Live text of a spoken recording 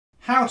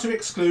How to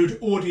exclude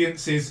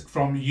audiences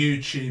from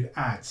YouTube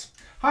ads.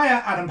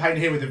 Hiya, Adam Payne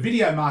here with a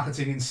Video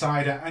Marketing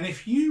Insider, and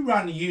if you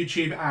run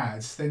YouTube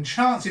ads, then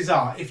chances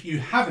are, if you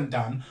haven't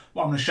done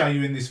what I'm going to show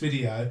you in this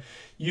video,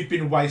 you've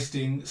been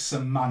wasting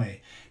some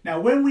money. Now,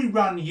 when we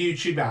run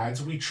YouTube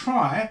ads, we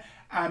try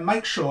and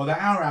make sure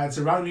that our ads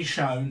are only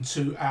shown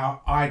to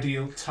our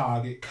ideal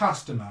target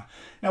customer.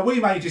 Now, we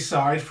may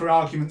decide, for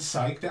argument's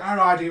sake, that our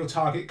ideal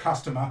target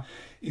customer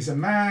is a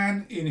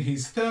man in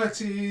his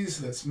 30s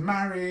that's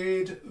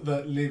married,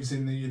 that lives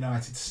in the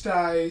United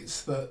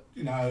States, that,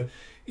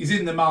 is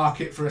in the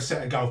market for a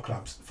set of golf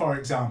clubs, for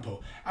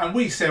example. And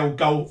we sell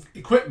golf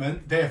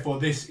equipment, therefore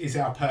this is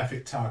our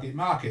perfect target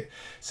market.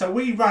 So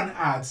we run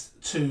ads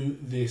to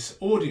this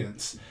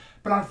audience.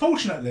 But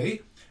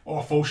unfortunately,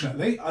 or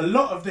fortunately, a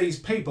lot of these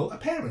people are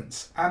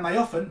parents, and they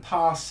often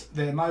pass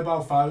their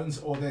mobile phones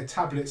or their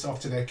tablets off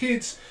to their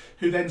kids,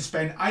 who then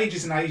spend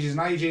ages and ages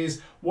and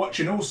ages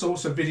watching all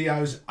sorts of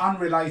videos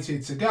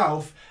unrelated to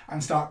golf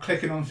and start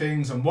clicking on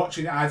things and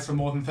watching ads for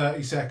more than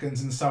 30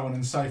 seconds and so on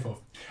and so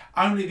forth.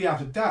 Only the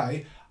other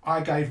day,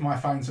 I gave my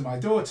phone to my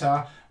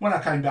daughter. When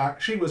I came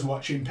back, she was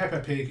watching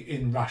Peppa Pig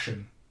in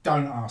Russian.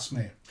 Don't ask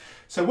me.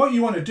 So what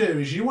you want to do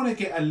is you want to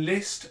get a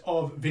list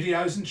of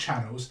videos and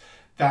channels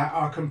that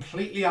are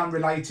completely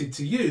unrelated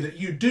to you, that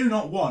you do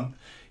not want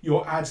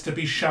your ads to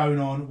be shown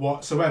on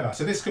whatsoever.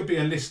 So this could be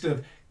a list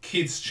of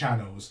kids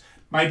channels,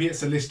 maybe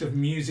it's a list of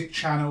music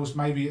channels,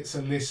 maybe it's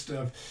a list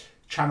of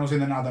channels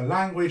in another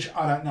language,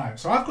 I don't know.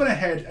 So I've gone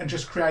ahead and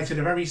just created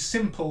a very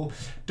simple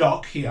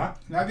doc here.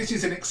 Now this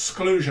is an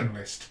exclusion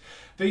list.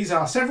 These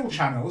are several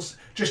channels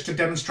just to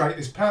demonstrate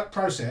this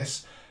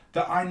process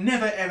that I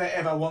never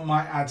ever want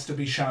my ads to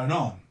be shown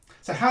on.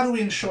 So how do we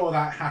ensure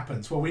that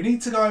happens? Well, we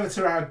need to go over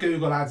to our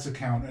Google Ads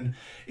account, and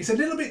it's a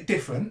little bit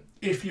different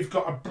if you've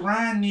got a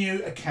brand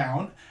new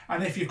account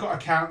and if you've got an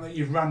account that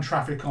you've run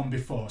traffic on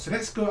before. So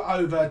let's go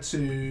over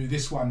to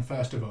this one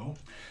first of all.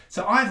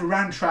 So I've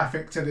ran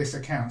traffic to this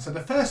account. So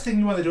the first thing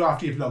you want to do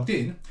after you've logged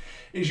in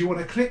is you want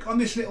to click on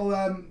this little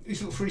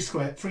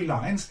three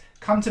lines,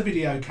 come to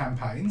video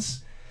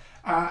campaigns,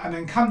 and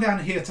then come down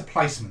here to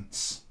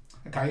placements.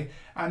 Okay,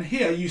 and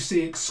here you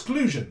see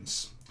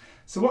exclusions.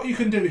 So what you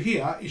can do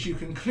here is you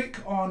can click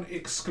on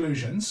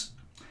exclusions,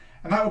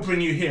 and that will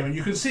bring you here, and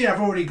you can see I've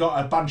already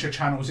got a bunch of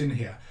channels in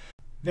here.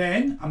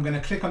 Then I'm going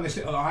to click on this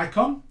little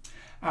icon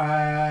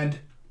and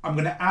I'm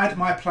going to add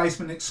my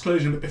placement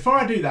exclusion. But before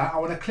I do that, I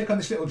want to click on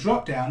this little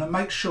drop down and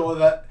make sure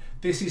that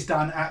this is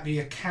done at the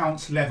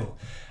account level.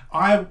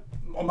 On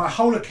my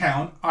whole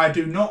account, I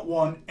do not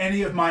want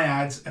any of my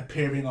ads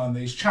appearing on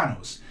these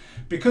channels.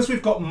 Because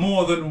we've got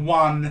more than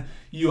one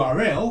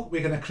URL,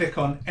 we're going to click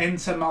on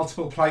enter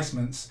multiple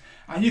placements,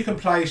 and you can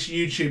place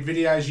YouTube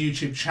videos,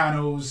 YouTube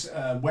channels,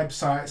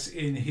 websites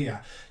in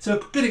here. So a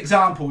good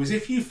example is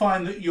if you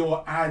find that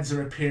your ads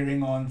are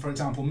appearing on, for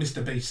example,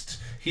 Mr. Beast,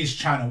 his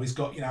channel, he's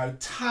got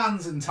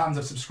tons and tons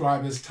of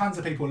subscribers, tons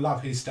of people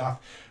love his stuff,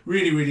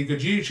 really good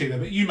YouTuber,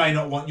 but you may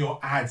not want your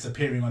ads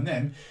appearing on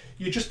them.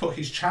 You just put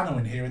his channel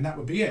in here and that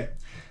would be it.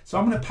 So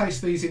I'm going to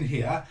paste these in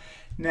here.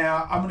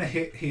 Now I'm going to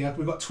hit here,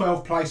 we've got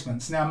 12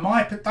 placements. Now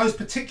those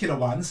particular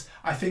ones,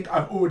 I think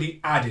I've already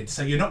added,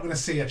 so you're not going to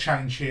see a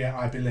change here,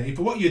 I believe.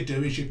 But what you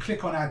do is you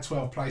click on add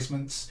 12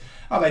 placements.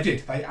 Oh, they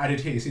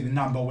added here, see the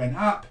number went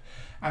up,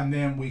 and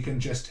then we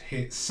can just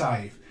hit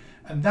save.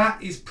 And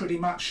that is pretty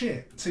much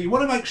it. So you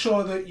want to make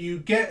sure that you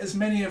get as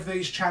many of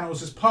these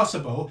channels as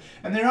possible,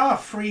 and there are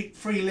free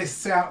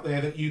lists out there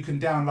that you can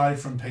download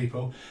from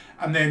people,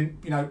 and then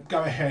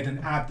go ahead and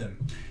add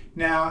them.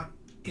 Now,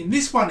 in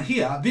this one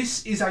here,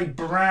 this is a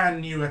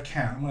brand new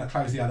account. I'm going to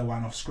close the other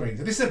one off screen.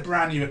 So this is a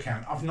brand new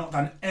account. I've not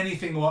done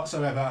anything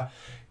whatsoever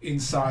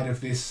inside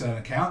of this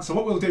account. So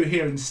what we'll do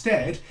here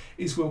instead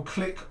is we'll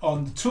click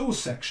on the tools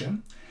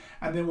section,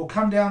 and then we'll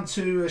come down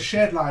to a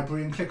shared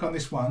library and click on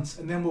this once,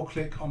 and then we'll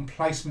click on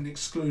placement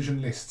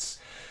exclusion lists.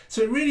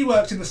 So it really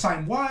works in the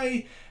same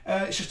way.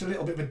 It's just a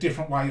little bit of a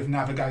different way of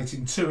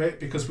navigating to it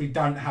because we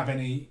don't have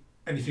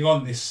anything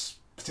on this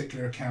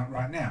particular account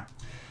right now.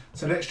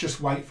 So let's just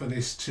wait for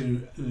this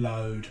to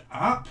load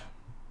up.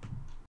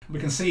 We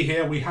can see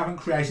here we haven't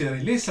created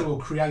any list, so we'll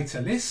create a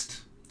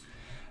list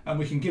and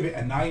we can give it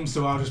a name.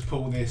 So I'll just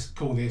call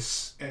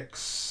this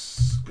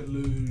exclusions.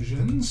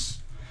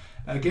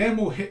 Again,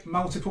 we'll hit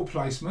multiple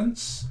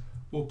placements.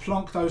 We'll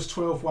plonk those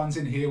 12 ones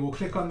in here. We'll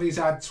click on these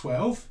add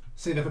 12.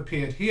 See, they've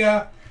appeared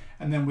here,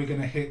 and then we're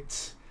going to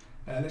hit,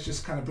 let's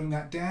just kind of bring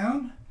that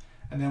down,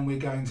 and then we're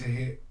going to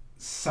hit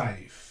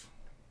save.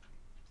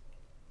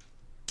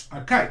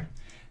 Okay.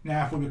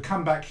 Now, if we would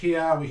come back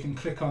here, we can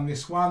click on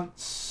this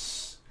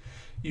once.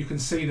 You can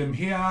see them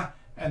here.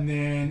 And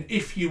then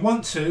if you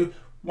want to,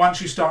 once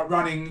you start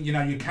running,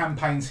 your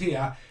campaigns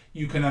here,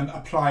 you can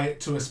apply it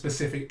to a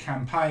specific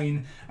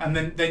campaign. And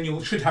then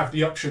you should have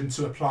the option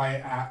to apply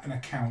it at an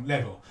account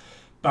level.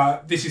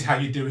 But this is how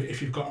you do it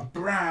if you've got a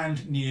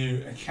brand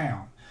new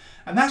account.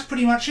 And that's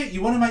pretty much it.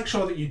 You want to make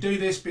sure that you do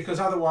this because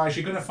otherwise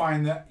you're going to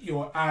find that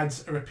your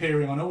ads are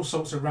appearing on all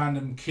sorts of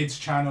random kids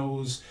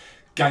channels,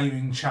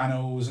 gaming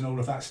channels and all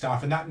of that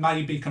stuff, and that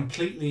may be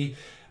completely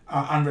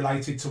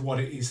unrelated to what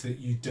it is that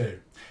you do.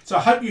 So I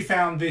hope you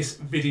found this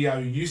video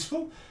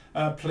useful.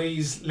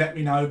 Please let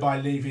me know by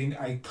leaving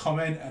a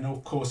comment, and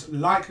of course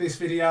like this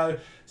video,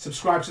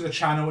 subscribe to the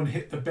channel and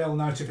hit the bell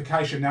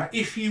notification. Now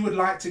if you would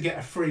like to get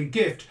a free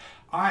gift,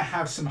 I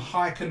have some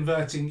high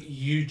converting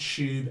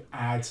YouTube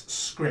ads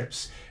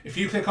scripts. If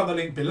you click on the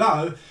link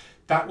below,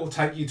 that will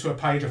take you to a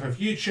page off of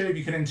YouTube.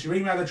 You can enter your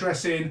email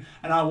address in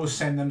and I will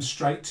send them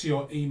straight to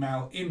your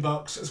email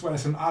inbox, as well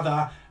as some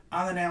other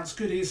unannounced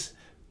goodies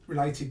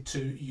related to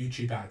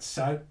YouTube ads.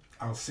 So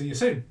I'll see you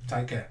soon.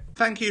 Take care.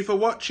 Thank you for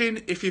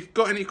watching. If you've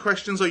got any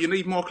questions or you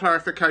need more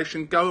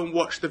clarification, go and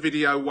watch the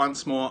video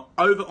once more.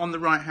 Over on the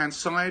right hand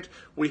side,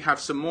 we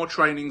have some more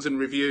trainings and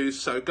reviews,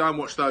 so go and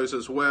watch those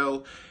as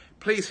well.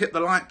 Please hit the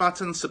like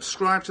button,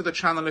 subscribe to the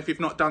channel if you've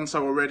not done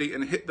so already,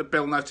 and hit the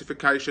bell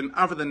notification.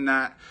 Other than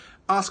that,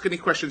 ask any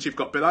questions you've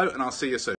got below and I'll see you soon.